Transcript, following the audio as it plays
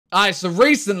Alright, so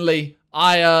recently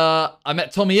I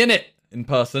met TommyInnit in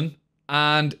person,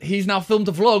 and he's now filmed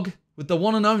a vlog with the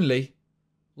one and only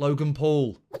Logan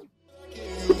Paul.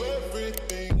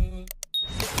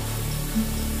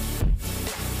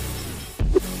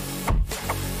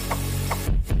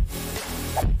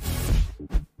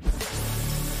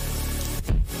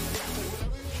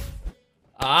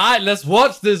 Alright, let's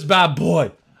watch this bad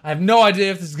boy. I have no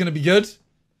idea if this is going to be good.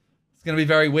 It's going to be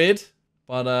very weird,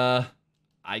 but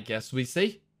I guess we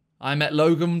see. I met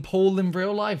Logan Paul in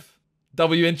real life.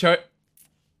 W intro.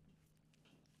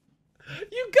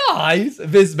 You guys!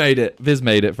 Viz made it. Viz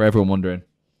made it for everyone wondering.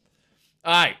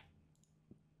 Alright.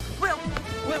 Well.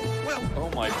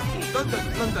 Oh my God. London.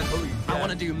 I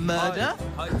want to do murder.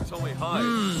 Hi, Tommy, hi.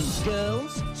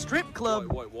 Girls, strip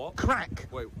club, Wait, what? crack,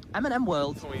 Wait, M&M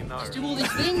world. Tommy, no. Let's do all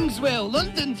these things, Will.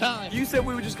 London time. You said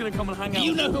we were just going to come and hang out. Do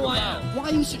you know who I am? Why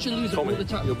are you such a loser Tommy, all the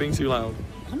time? you're being too loud.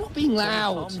 I'm not being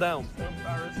loud. Calm down.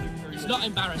 It's not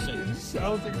embarrassing.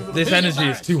 This energy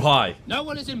is too high. No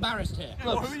one is embarrassed here.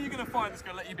 Well, who are you going to find that's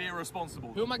going to let you be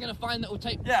irresponsible? Who am I going to find that will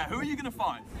take... Yeah, who are you going to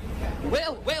find?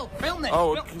 Will, film this. Oh,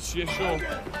 Will. yeah, sure.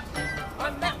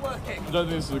 I'm networking. I don't think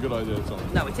this is a good idea, Tommy.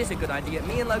 No, it is a good idea.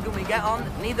 Me and Logan, we get on.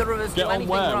 Neither of us Get do on anything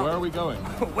where? wrong. Where are we going?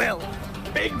 Will.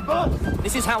 Big bus!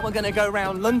 This is how we're gonna go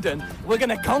around London. We're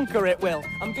gonna conquer it, Will.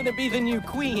 I'm gonna be the new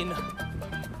queen.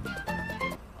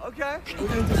 Okay.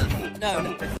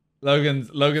 No.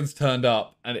 Logan's turned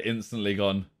up and instantly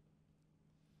gone,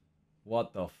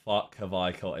 what the fuck have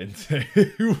I got into?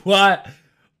 Why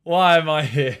am I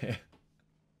here?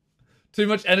 Too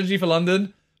much energy for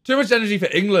London? Too much energy for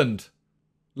England.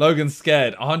 Logan's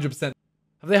scared, 100%.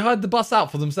 Have they hired the bus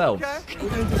out for themselves? Okay.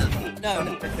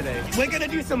 No. We're gonna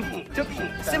do some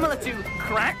similar to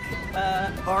crack.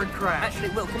 Hard crack. Actually,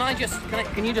 Will,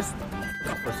 can you just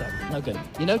stop for a second? Logan,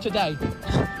 you know today,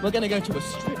 we're going to go to a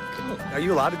strip club. Are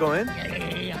you allowed to go in?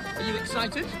 Yeah. Are you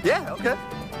excited? Yeah, okay.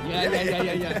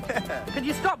 Yeah. Could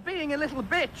you stop being a little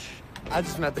bitch? I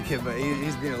just met the kid, but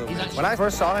he's being a little He's weird. actually- When I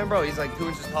first saw him, bro, he's like 2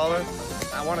 inches taller.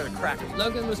 I wanted to crack him.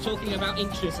 Logan was talking about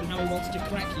inches and how he wants to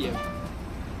crack you.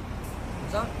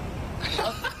 What's that?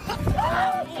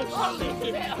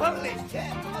 Holy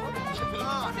shit!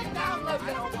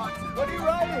 What are you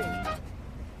writing?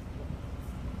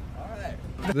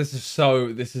 This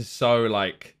is so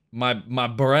like, my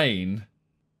brain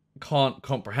can't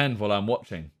comprehend what I'm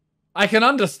watching. I can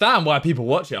understand why people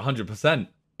watch it 100%.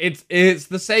 It's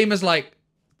the same as like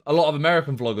a lot of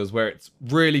American vloggers where it's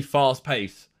really fast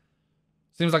paced.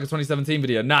 Seems like a 2017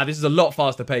 video. Nah, this is a lot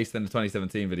faster paced than the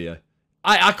 2017 video.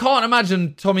 I can't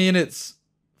imagine TommyInnit's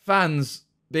fans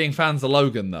being fans of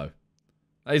Logan though.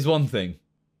 That is one thing.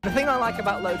 The thing I like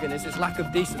about Logan is his lack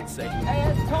of decency.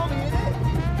 Hey, it's Tommy, innit?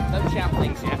 Don't shout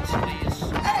things yet, please.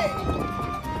 Hey!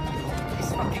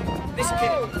 He's fucking... This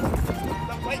kid...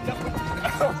 Wait,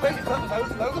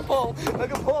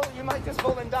 Logan Paul, you might just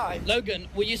fall and die. Logan,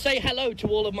 will you say hello to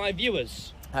all of my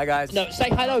viewers? Hi, guys. No, say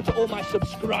hello to all my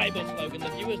subscribers, Logan. The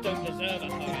viewers don't deserve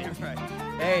us, alright? Right.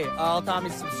 Hey, all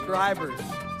Tommy's subscribers.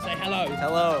 Say hello.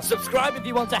 Hello. Subscribe if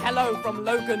you want a hello from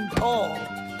Logan Paul.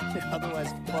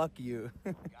 Otherwise, fuck you.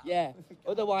 Yeah.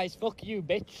 Otherwise, fuck you,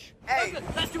 bitch. Hey! Logan,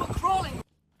 let's do a crawling.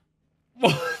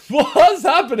 What's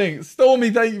happening? Stormy,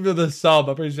 thank you for the sub.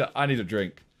 I appreciate it. I need a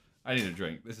drink.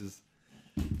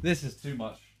 This is too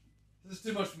much. This is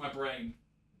too much for my brain.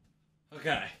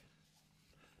 Okay.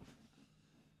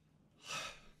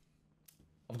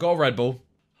 I've got a Red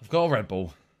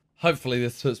Bull. Hopefully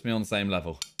this puts me on the same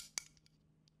level.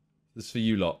 This is for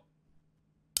you lot.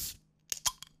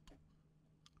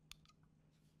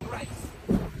 Right.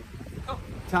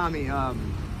 Tommy,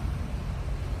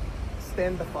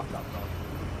 stand the fuck up, bro.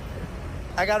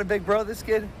 I got a big bro, this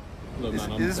kid. Look, Is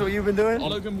man, this what you've been doing?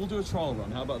 Logan, we'll do a trial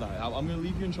run. How about that? I'm going to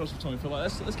leave you in charge of Tommy for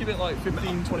like, let's give it like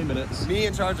 15, 20 minutes. Me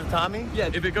in charge of Tommy? Yeah,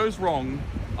 if it goes wrong,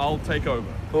 I'll take over.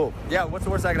 Cool. Yeah, what's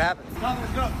the worst that could happen?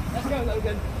 Let's go,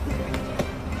 Logan.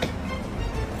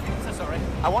 So sorry.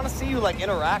 I want to see you, like,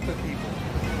 interact with people.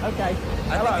 Okay.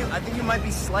 I think you might be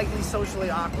slightly socially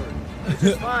awkward. Which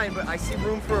is fine, but I see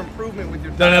room for improvement with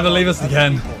your Don't ever dialogue leave us with other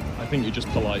again. people. I think you're just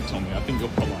polite, Tommy. I think you're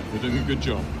polite. You're doing a good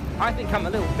job. I think I'm a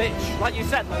little bitch. Like you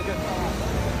said, Logan.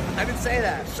 I didn't say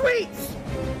that. Sweets!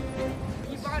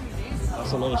 Can you buy me these?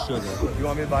 That's a lot of sugar. You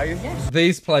want me to buy you? Yes.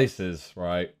 These places,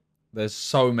 right? There's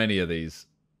so many of these.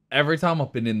 Every time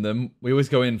I've been in them, we always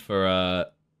go in for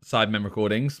Sidemen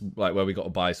recordings, like where we got to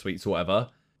buy sweets or whatever.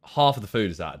 Half of the food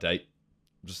is out of date.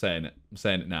 I'm just saying it. I'm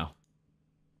saying it now.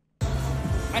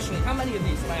 Actually, how many of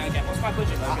these may I get? What's my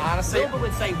budget, Logan? Honestly, Silver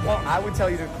would say one. I would tell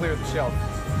you to clear the shelf.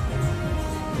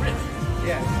 Really?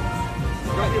 Yeah.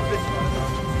 Right.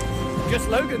 Just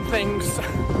Logan things.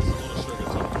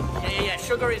 Yeah.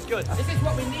 Sugar is good. This is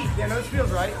what we need. Yeah, no, this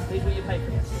feels right. Please, will you pay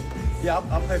for this? Yeah,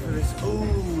 I'll pay for this.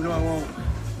 Ooh, no, I won't.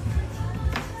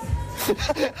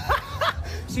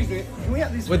 Excuse me, can we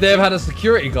have these? Would they have had a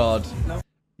security guard? No.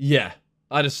 Yeah,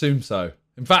 I'd assume so.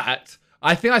 In fact,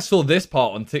 I think I saw this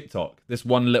part on TikTok, this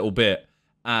one little bit,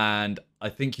 and I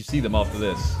think you see them after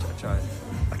this. Try it.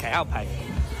 Okay, I'll pay.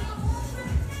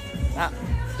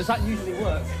 Does that usually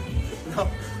work? No.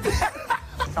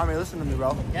 Tommy, listen to me,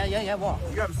 bro. Yeah, what?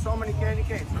 You have so many candy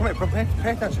canes. Come here, bro. Pay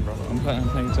attention, bro. I'm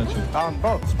paying attention.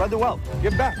 Bro, spread the wealth.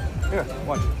 Give back. Here,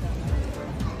 watch.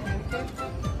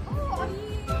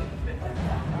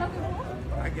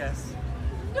 I guess.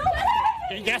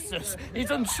 He guesses.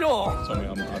 He's unsure. Tommy,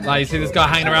 I'm Like, you see this guy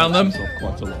hanging around them?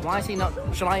 quite a lot. Why is he not?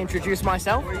 Shall I introduce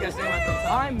myself? What are you guys saying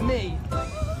about I'm me.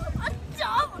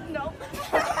 No.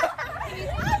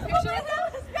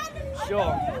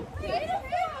 Sure.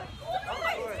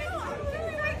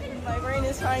 My brain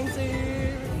is trying to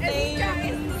think.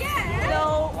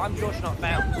 No, I'm Josh not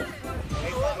found. No!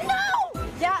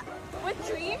 Yeah, with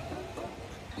Dream?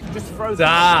 Just throw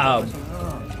Damn.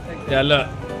 Yeah, look.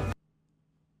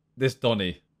 This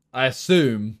Donny. I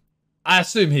assume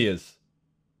he is.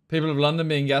 People of London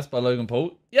being gassed by Logan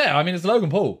Paul. Yeah, I mean, it's Logan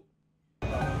Paul.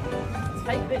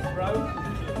 Take this, bro.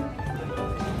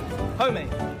 Homie.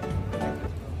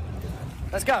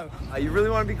 Let's go. You really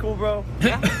want to be cool, bro?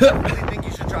 Yeah? I really think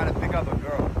you should try to pick up a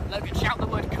girl. Logan, shout the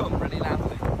word come really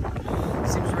loudly.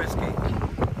 Seems risky.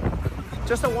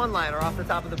 Just a one-liner off the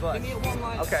top of the butt. Give me a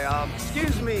one-liner. Okay,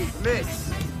 excuse me, miss.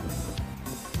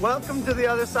 Welcome to the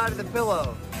other side of the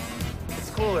pillow. It's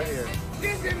cooler here.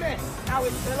 Excuse me, miss. Now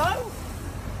it's pillow?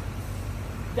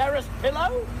 Dara's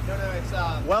pillow? No, it's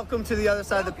welcome to the other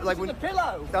side of the Like the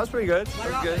pillow. That was pretty good.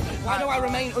 That was good. Why do I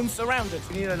remain unsurrounded?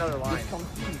 You need another line.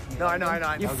 No, I know.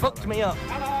 You fucked me up.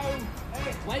 Hello.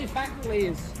 Hey, wave back,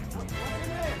 please.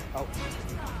 Oh.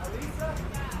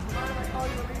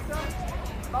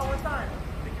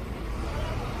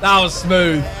 That was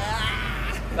smooth.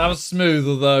 That was smooth,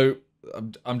 although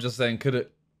I'm just saying, could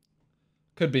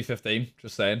be 15,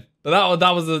 just saying. But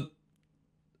that was a...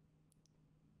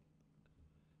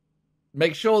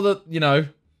 Make sure that, you know...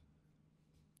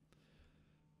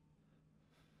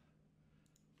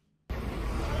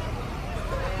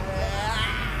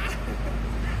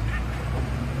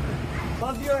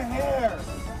 Love your hair.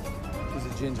 He's a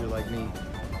ginger like me.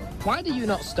 Why do you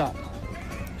not stop?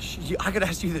 I could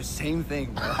ask you the same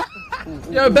thing, bro.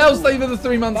 Yo, Bell, stay for the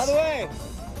 3 months. By the way,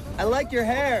 I like your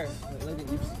hair.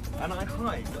 And I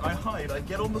hide. I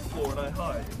get on the floor and I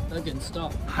hide. Logan,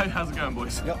 stop. Hey, how's it going,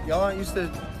 boys? Y'all aren't used to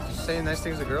saying nice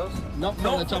things to girls? Not from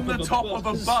Not from the top of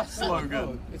a bus,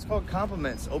 Logan. It's called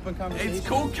compliments, open conversation. It's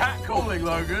called catcalling,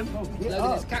 Logan. Logan,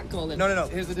 it's catcalling. No.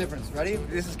 Here's the difference. Ready?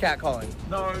 This is catcalling.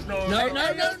 No. No. I'm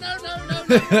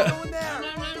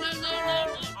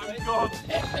God.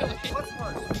 What's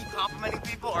worse, me complimenting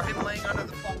people or him laying under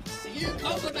the fucking seat? You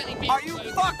complimenting people. Are you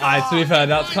fucking? Alright, to be fair,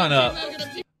 that's kind of...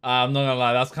 I'm not gonna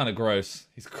lie, that's kind of gross.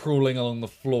 He's crawling along the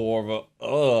floor of a...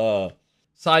 Ugh.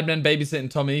 Sidemen babysitting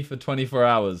Tommy for 24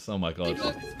 hours. Oh my god.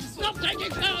 Stop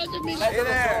taking photos of me. Hey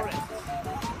there. Is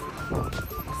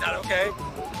that okay?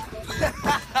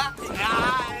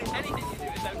 Anything you do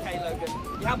is okay, Logan.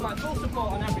 You have my full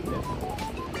support on everything.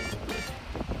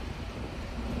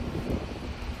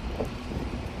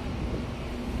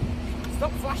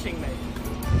 Stop flashing me.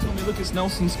 Tommy, look, it's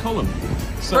Nelson's column.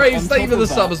 So Great, on stay top for the of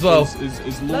sub that as well.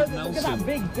 Is Lord Logan, look at Nelson. that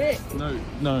big dick.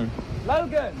 No.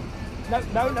 Logan.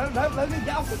 No, Logan,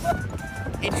 get off the foot.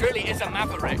 He truly is a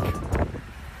maverick.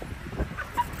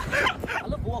 I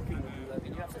love walking with you,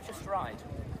 Logan. You have such a stride.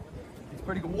 It's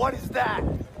pretty good. What is that?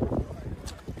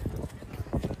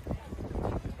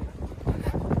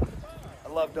 I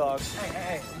love dogs.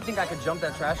 Hey. You think I could jump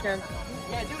that trash can?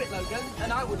 Yeah, do it, Logan,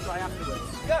 and I will try afterwards.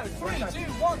 Go, 3,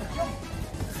 2, 1, jump.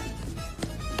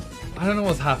 I don't know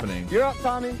what's happening. You're up,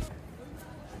 Tommy.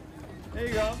 There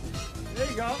you go.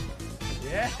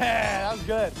 Yeah, that was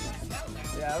good.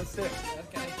 Yeah, that was sick.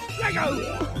 Okay.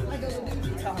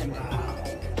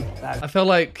 I feel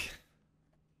like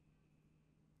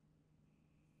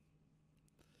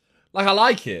I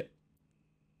like it,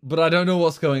 but I don't know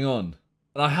what's going on.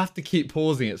 And I have to keep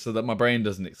pausing it so that my brain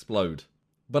doesn't explode.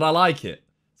 But I like it.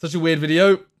 Such a weird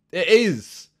video. It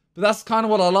is. But that's kind of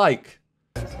what I like.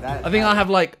 I think I have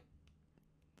like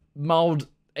mild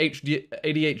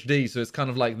ADHD, so it's kind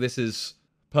of like this is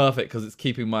perfect because it's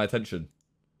keeping my attention.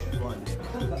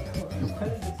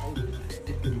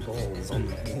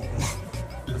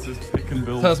 This is pick and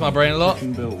build. Hurts my brain a lot. Pick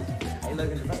and build.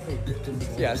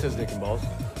 Yeah, it says dick and balls.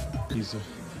 He's a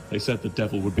They said the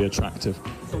devil would be attractive.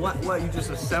 So what, you just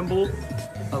assemble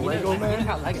a Lego man? You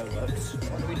know how Lego works.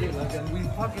 What do we do, Logan? We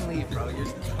fucking leave, bro. You're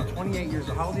 28 years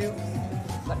old. How old are you?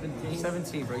 17.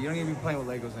 17, bro. You don't even be playing with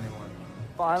Legos anymore.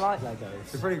 But I like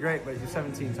Legos. You're pretty great, but you're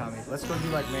 17, Tommy. Let's go do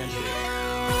like man shit.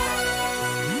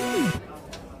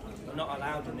 I'm not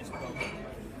allowed in this club.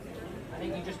 I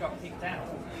think you just got kicked out.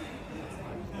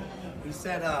 He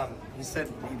said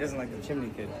he doesn't like the chimney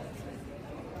kid.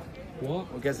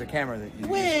 What? Well, gets the camera that you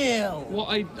Will!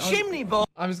 What? Chimney boy!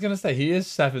 I was gonna say he is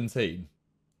 17.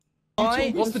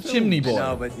 Boy. What's the chimney boy?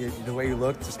 No, but the way you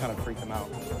look just kind of freaked him out.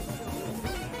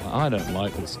 I don't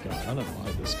like this guy. I don't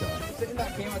like this guy. Sit in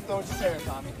that camera, throw it to Sarah,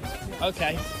 Tommy.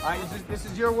 Okay. All right, this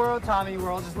is your world, Tommy. We're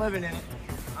all just living in it.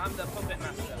 I'm the puppet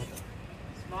master.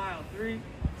 Smile. 3,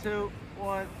 2,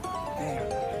 1.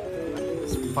 Damn.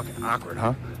 It's fucking awkward,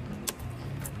 huh?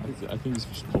 I think he's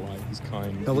just polite. He's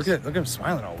kind. No, look at him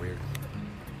smiling all weird.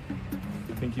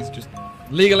 I think he's just.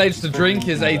 Legal age to drink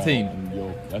is 18.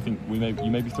 And I think you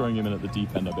may be throwing him in at the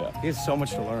deep end a bit. He has so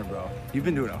much to learn, bro. You've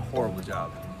been doing a horrible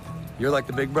job. You're like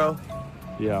the big bro?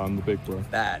 Yeah, I'm the big bro.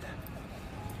 Bad.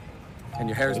 And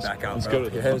your hair's back out, Let's bro. go to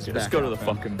the Your hair's fucking. Let's back go to out, the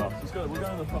man. fucking bar. Let's go. We're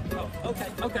going to the fucking bar.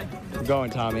 Okay. We're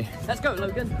going, Tommy. Let's go,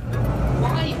 Logan.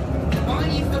 Why are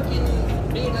you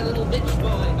fucking being a little bitch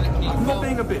boy back here? I'm not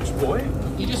being a bitch boy.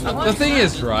 You just The thing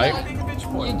is, right? I'm being a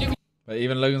bitch boy. But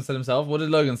even Logan said himself. What did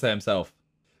Logan say himself?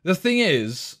 The thing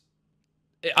is,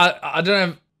 I don't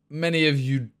know if many of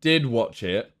you did watch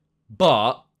it,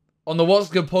 but on the What's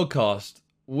Good podcast,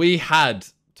 we had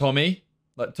Tommy.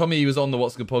 Like, Tommy was on the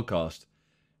What's Good podcast.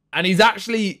 And he's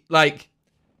actually, like,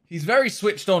 he's very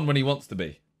switched on when he wants to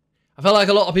be. I felt like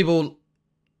a lot of people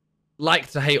like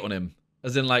to hate on him.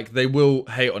 As in, like, they will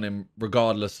hate on him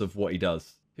regardless of what he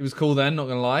does. He was cool then, not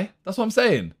gonna lie. That's what I'm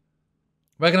saying.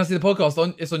 Where can I see the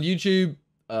podcast? It's on YouTube,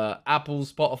 Apple,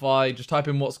 Spotify. Just type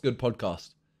in What's Good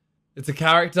podcast. It's a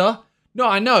character. No,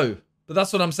 I know. But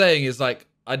that's what I'm saying is, like,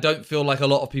 I don't feel like a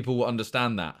lot of people will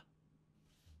understand that.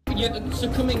 You're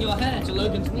succumbing your hair to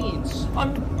Logan's needs.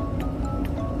 I'm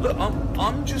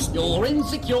just. You're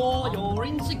insecure.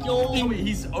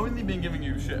 He's only been giving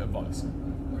you shit advice.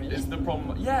 Really? Is the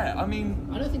problem? Yeah, I mean.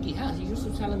 I don't think he has. He's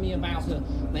just telling me about to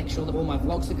make sure that all my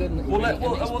vlogs are good. And Well,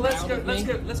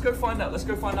 let's go find out. Let's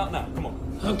go find out now. Come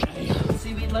on. Okay.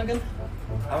 Seaweed, Logan.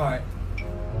 All right.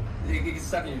 You can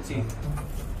suck in your teeth.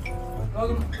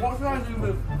 Logan, what should I do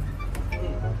with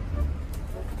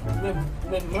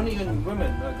money and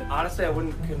women, Logan? Honestly, I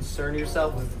wouldn't concern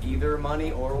yourself with either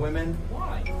money or women.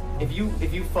 Why? If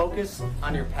you focus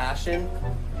on your passion,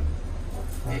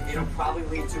 it'll probably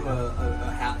lead to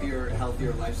a happier,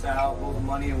 healthier lifestyle. Well,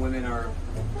 money and women are.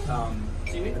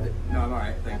 Seaweed? No, I'm all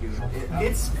right. Thank you.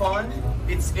 It's fun.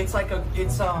 It's like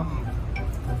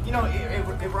you know,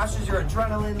 it rushes your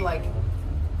adrenaline, like.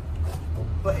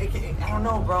 But I don't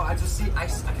know, bro. I can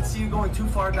see you going too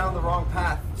far down the wrong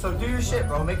path. So do your shit,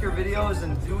 bro. Make your videos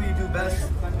and do what you do best.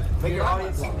 Make your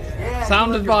audience. Yeah.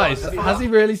 Sound do your advice. vlogs. Has he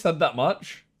really said that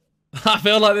much? I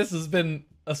feel like this has been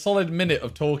a solid minute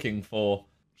of talking for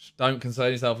just don't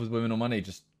concern yourself with women or money.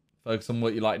 Just focus on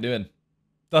what you like doing.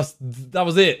 That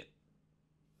was it.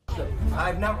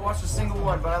 I've never watched a single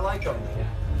one, but I like them.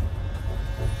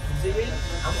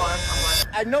 I'm fine.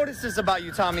 I noticed this about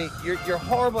you, Tommy. You're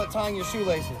horrible at tying your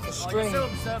shoelaces. The string.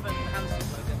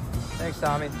 Thanks,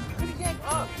 Tommy. Yank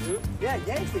up, dude. Yeah,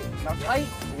 yank it. Now tight.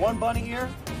 One bunny ear.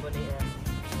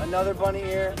 Another bunny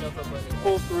ear.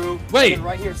 Pull through. Wait. And then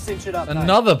right here, cinch it up.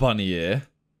 Another bunny ear.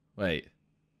 Wait.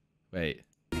 Yank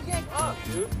up,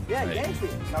 dude. Yeah, Wait. yank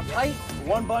it. Now tight.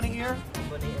 One bunny ear.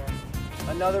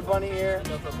 Another bunny ear.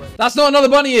 That's not another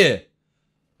bunny ear.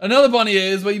 Another bunny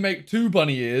ear is where you make two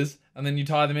bunny ears and then you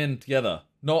tie them in together.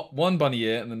 Not one bunny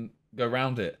ear and then go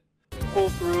round it. Pull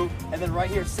through, and then right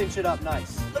here, cinch it up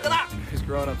nice. Look at that. He's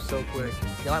growing up so quick.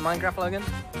 You like Minecraft, Logan?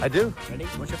 I do. Ready?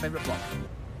 What's your favorite block?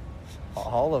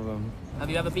 All of them. Have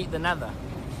you ever beat the Nether?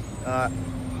 I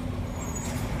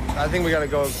think we gotta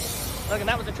go. Logan,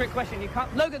 that was a trick question. You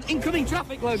can't. Logan, incoming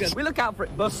traffic, Logan. We look out for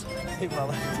it. Bus. You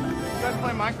guys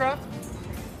play Minecraft?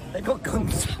 They got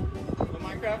guns.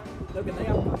 Minecraft? Logan, they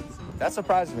have guns. That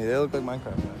surprised me. They look like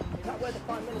Minecraft. Is that where the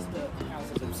Prime Minister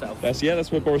houses himself?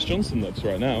 That's where Boris Johnson lives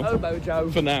right now. Oh, Bojo.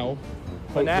 For now.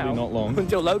 Hopefully now. not long.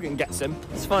 Until Logan gets him.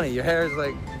 It's funny. Your hair is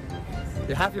like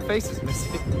half your face is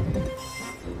missing.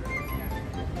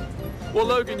 Well,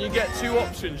 Logan, you get two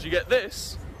options. You get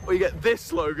this, or you get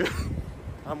this, Logan.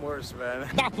 I'm worse, man.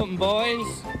 Stop them,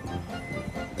 boys.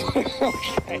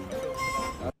 Okay.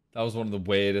 That was one of the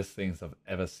weirdest things I've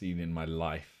ever seen in my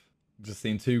life. Just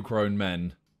seen two grown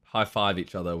men high-five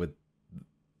each other with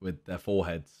their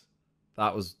foreheads.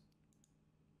 That was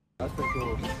That's pretty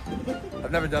cool.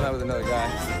 I've never done that with another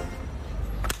guy.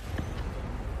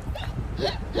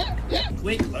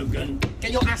 Quick, Logan.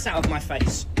 Get your ass out of my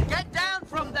face. Get down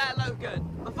from there, Logan,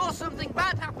 before something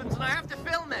bad happens and I have to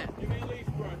film it. Give me a leaf,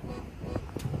 bro.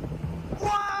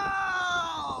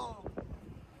 Whoa!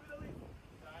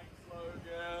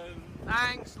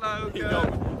 Thanks, Logan. Thanks,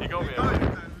 Logan. He got me.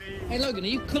 Hey, Logan, are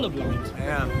you colourblind?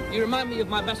 Yeah. You remind me of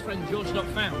my best friend George Not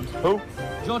Found. Who?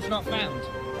 George Not Found.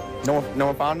 No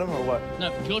one found him or what?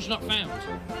 No, George Not Found.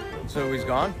 So he's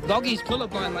gone? Goggy's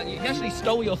colourblind, like, he actually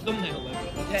stole your thumbnail, Logan.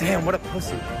 Yeah. Damn, what a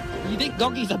pussy. You think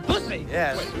Goggy's a pussy?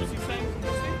 Yeah. Was he saying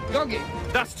pussy? Goggy,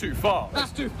 That's too far.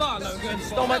 that's too far, Logan.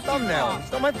 Stole my That's too thumbnail. far.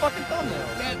 Stole my fucking thumbnail.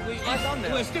 Yeah,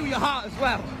 thumbnail. we'll steal your heart as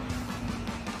well.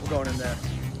 We're going in there.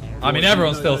 I mean,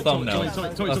 everyone steals Tommy,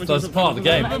 thumbnails. That's part of the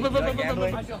game.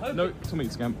 Gambling? No, Tommy,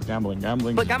 it's gambling.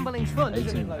 Gambling. But gambling's fun, isn't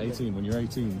it, 18, Logan? 18, when you're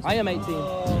 18. I am 18.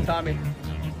 Tommy,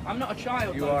 I'm not a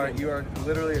child. you Logan. are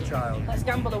literally a child. Let's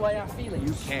gamble away our feelings.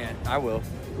 You can't. I will.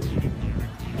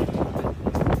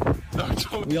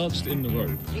 We are just in the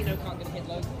road. Tino can't get hit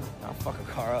Logan. I'll fuck a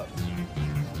car up.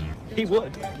 He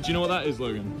would. Do you know what that is,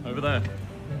 Logan? Over there.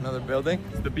 Another building?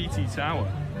 It's the BT Tower.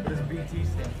 What does BT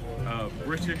stand for?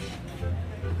 British.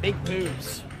 Big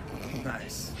boobs.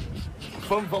 Nice.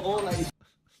 Fun for all ages.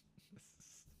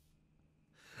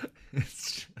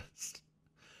 It's just...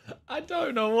 I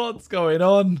don't know what's going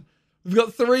on. We've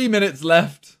got 3 minutes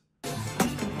left.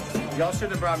 Y'all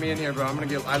should have brought me in here, bro.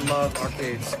 I love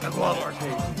arcades. I love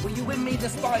arcades. Will you win me the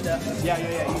spider? Yeah.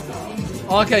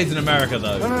 Arcades in America,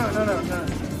 though, No.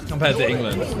 compared to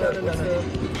England.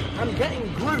 I'm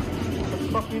getting Groot. What the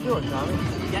fuck are you doing, Tommy?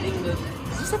 Getting the...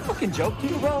 Is this a fucking joke to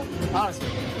you, bro? Honestly.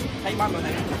 Take my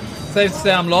money. Safe to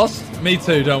say I'm lost. Me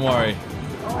too, don't worry.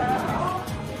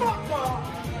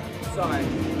 Sorry.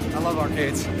 I love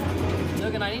arcades.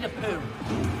 Logan, I need a poo.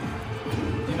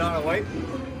 Do you know how to wipe?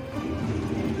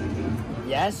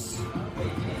 Yes.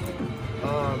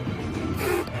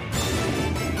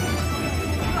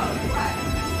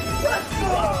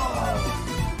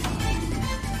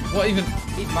 What even?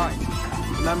 Eat mine.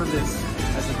 Remember this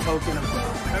as a token of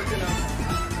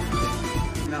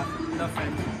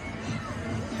nothing.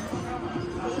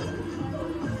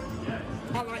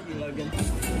 I like you, Logan.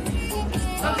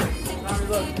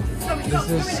 This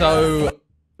is so,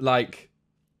 like,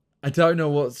 I don't know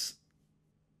what's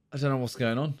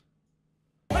going on.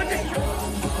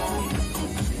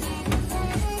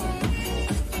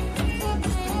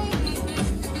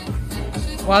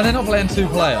 Why are they not playing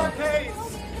 2-player?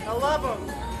 I love them.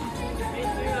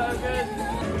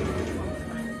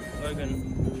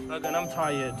 Logan, I'm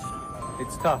tired.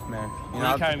 It's tough, man. Will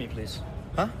you carry me, please?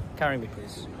 Huh? Carry me,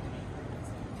 please.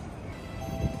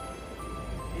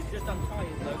 It's just I'm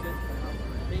tired, Logan.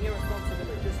 Being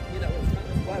irresponsible, it just, you know, it's kind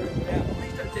of wearing me out.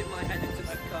 Please don't dip my head into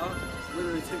that car. It's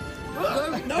literally too...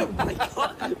 No, my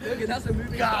God. Logan, that's a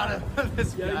movie. Got him.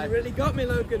 This Yeah, guy. you really got me,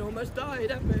 Logan. Almost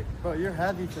died, epic. Bro, you're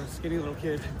heavy for a skinny little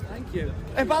kid. Thank you.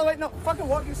 Hey, by the way, no, fucking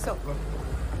walk yourself, bro.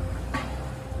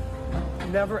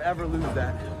 Never ever lose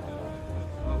that.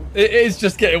 It is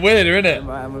just getting weirder, isn't it?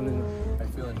 I'm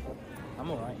feeling.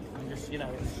 I'm alright. I'm just, you know,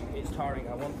 it's tiring.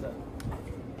 I want the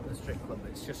strip club.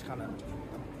 It's just kind of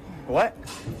What?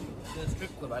 the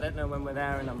strip club. I don't know when we're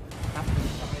there, and I'm happy to be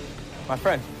tired. My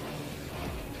friend,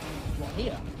 What,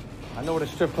 here? I know what a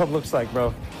strip club looks like,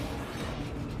 bro.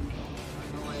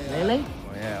 Really?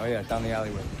 Oh yeah, down the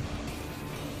alleyway.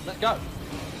 Let's go.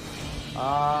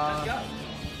 Let's go.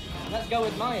 Let's go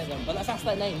with Maya then, but let's ask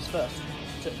their names first.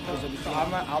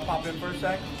 I'll pop in for a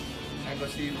sec and go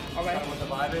see kind of what the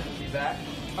vibe is and be back.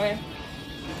 Okay.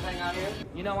 Just hang out here.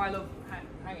 You know I love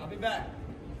hanging. I'll be back.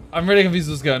 I'm really confused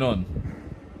what's going on.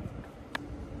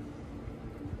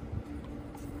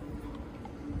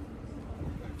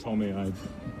 Tommy, I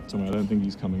don't think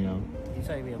he's coming out. You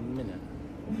take me a minute.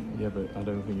 Yeah, but I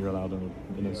don't think you're allowed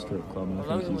in a strip club. And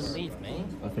Well, Logan wouldn't leave me.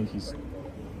 I think he's.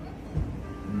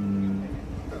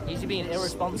 He's being Let's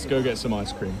irresponsible. go get some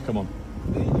ice cream. Come on.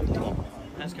 Come on.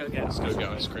 Let's go get. Let's go get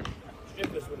ice cream.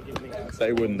 Strippers wouldn't give me ice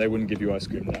They wouldn't give you ice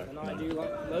cream, no. cream. And I do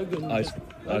like Logan. Ice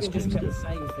Logan cream's just kept good.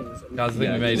 saying things. Guys, I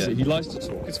think we made it. He likes to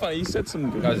talk. It's funny, he said some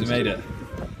good Guys, we things. made it.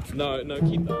 No,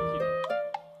 keep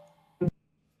that.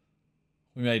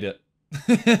 We made it.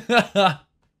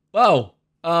 Well,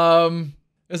 it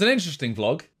was an interesting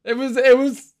vlog. It was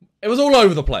all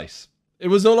over the place. It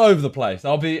was all over the place.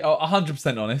 I'll be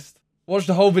 100% honest. Watched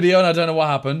the whole video and I don't know what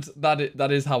happened.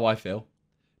 That is how I feel.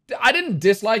 I didn't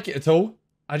dislike it at all.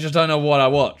 I just don't know what I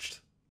watched.